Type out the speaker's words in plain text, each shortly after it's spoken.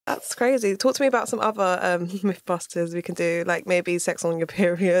That's crazy. Talk to me about some other mythbusters we can do, like maybe sex on your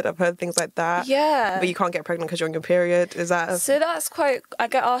period. I've heard things like that. Yeah. But you can't get pregnant because you're on your period. Is that... So that's I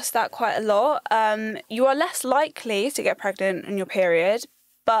get asked that quite a lot. You are less likely to get pregnant on your period,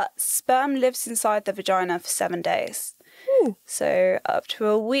 but sperm lives inside the vagina for 7 days. Ooh. So up to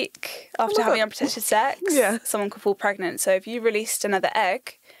a week after having unprotected sex, someone could fall pregnant. So if you released another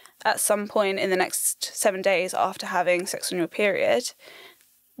egg at some point in the next 7 days after having sex on your period,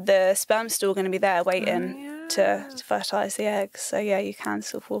 the sperm's still going to be there waiting to fertilise the eggs. So yeah, you can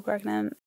still fall pregnant.